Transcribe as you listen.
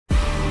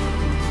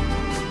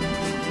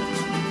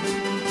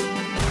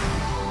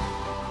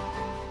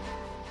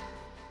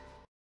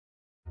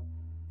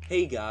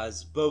Hey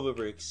guys, Boba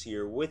Bricks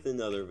here with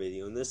another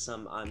video, and this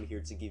time I'm here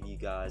to give you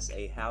guys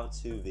a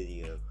how-to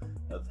video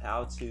of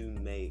how to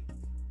make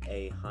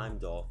a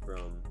Heimdall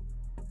from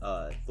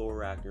Thor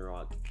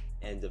Ragnarok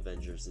and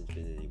Avengers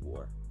Infinity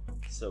War.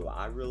 So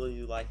I really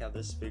do like how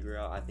this figure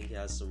out. I think it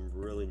has some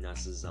really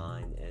nice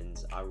design,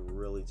 and I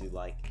really do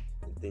like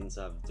the things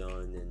I've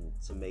done and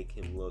to make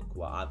him look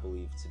what I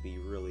believe to be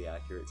really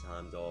accurate to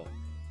Heimdall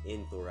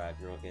in Thor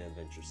Ragnarok and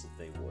Avengers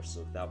Infinity War.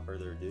 So without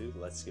further ado,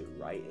 let's get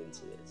right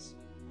into this.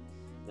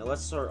 Now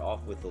let's start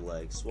off with the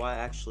legs. What I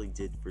actually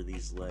did for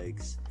these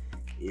legs,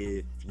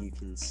 if you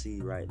can see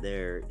right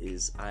there,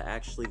 is I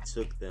actually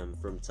took them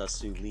from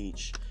Tasu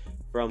Leech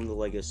from the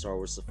LEGO Star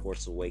Wars The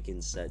Force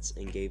Awakens sets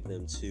and gave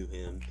them to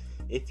him.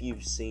 If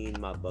you've seen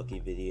my Bucky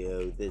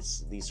video,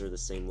 these are the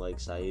same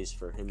legs I used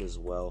for him as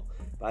well.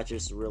 But I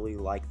just really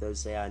like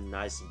those. They had a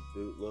nice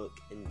boot look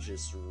and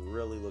just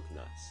really look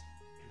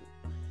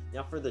nice.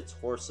 Now for the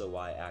torso,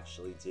 what I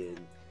actually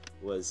did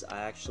was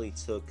I actually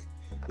took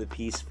the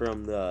piece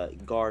from the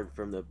guard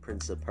from the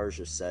Prince of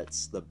Persia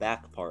sets, the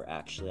back part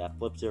actually. I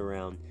flipped it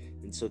around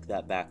and took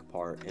that back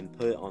part and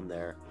put it on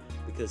there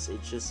because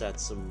it just had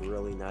some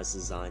really nice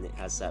design. It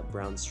has that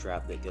brown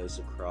strap that goes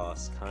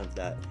across, kind of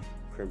that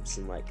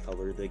crimson-like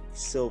color. The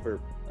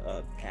silver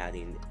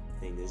padding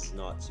thing is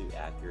not too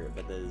accurate,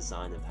 but the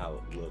design of how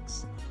it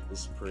looks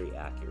is pretty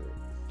accurate.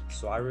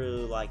 So I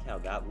really like how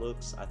that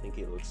looks. I think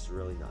it looks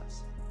really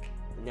nice.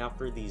 Now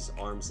for these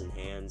arms and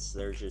hands,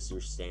 they're just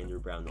your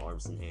standard brown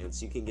arms and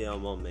hands. You can get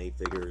them on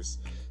minifigures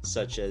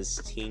such as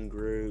Teen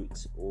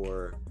Groot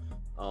or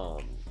I'm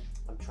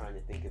trying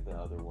to think of the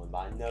other one, but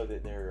I know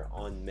that they're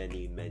on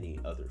many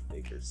other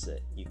figures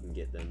that you can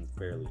get them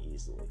fairly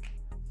easily.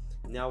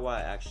 Now what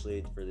I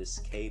actually did for this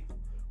cape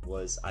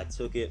was I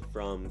took it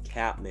from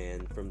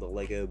Catman from the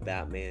LEGO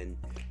Batman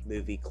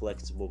movie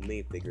collectible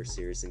minifigure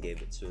series and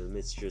gave it to him.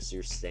 It's just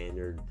your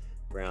standard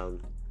brown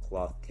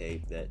cloth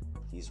cape that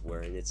he's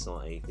wearing. It's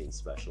not anything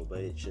special, but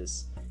it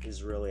just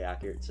is really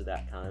accurate to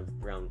that kind of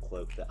brown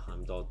cloak that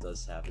Heimdall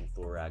does have in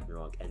Thor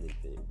Ragnarok and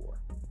Infinity War.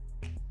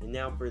 And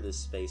now for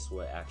this face,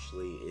 what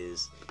actually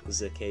is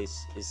the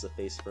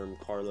face from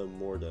Carlo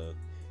Mordo.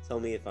 Tell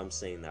me if I'm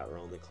saying that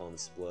wrong in the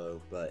comments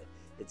below, but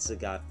it's a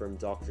guy from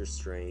Doctor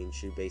Strange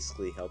who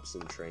basically helps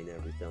him train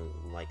everything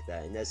like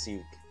that. And as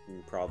you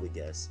can probably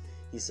guess,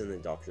 he's in the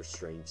Doctor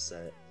Strange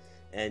set.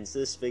 And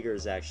this figure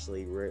is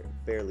actually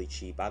fairly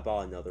cheap. I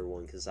bought another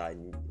one because I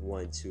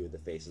wanted two of the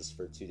faces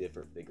for two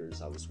different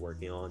figures I was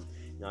working on.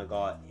 And I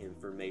got him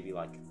for maybe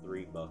like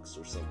 $3 or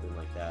something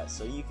like that.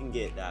 So you can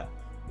get that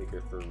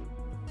figure for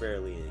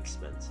fairly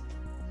inexpensive.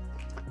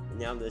 And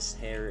now this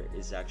hair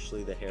is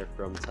actually the hair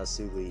from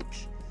Tasu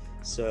Leech.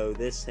 So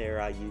this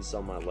hair I used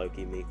on my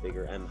Loki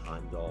minifigure and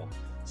Heimdall.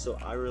 So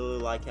I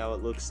really like how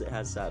it looks. It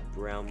has that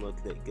brown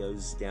look that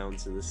goes down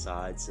to the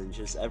sides, and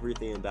just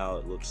everything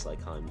about it looks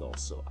like Heimdall.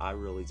 So I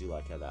really do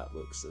like how that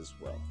looks as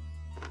well.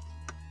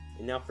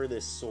 And now for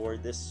this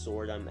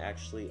sword I'm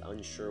actually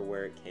unsure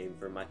where it came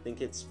from. I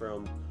think it's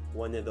from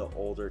one of the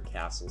older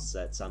castle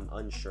sets. I'm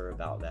unsure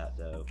about that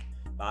though.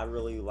 But I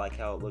really like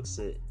how it looks.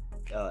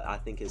 I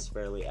think it's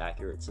fairly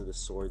accurate to the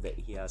sword that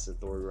he has in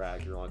Thor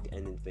Ragnarok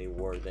and Infinity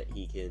War, that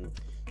he can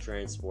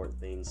transport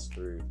things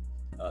through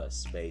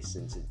space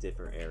into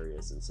different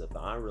areas and stuff.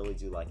 But I really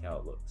do like how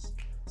it looks.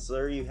 So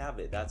there you have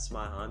it. That's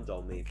my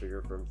Heimdall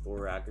minifigure from Thor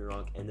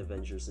Ragnarok and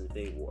Avengers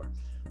Infinity War.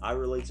 I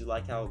really do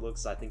like how it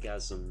looks. I think it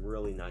has some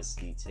really nice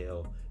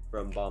detail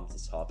from bottom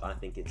to top. I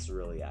think it's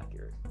really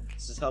accurate.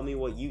 So tell me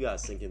what you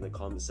guys think in the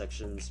comment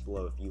sections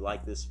below. If you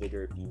like this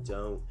figure, if you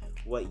don't,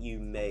 what you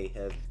may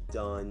have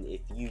done,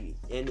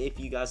 if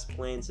you guys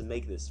plan to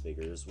make this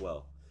figure as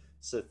well.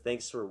 So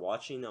thanks for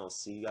watching. I'll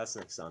see you guys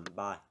next time.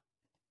 Bye.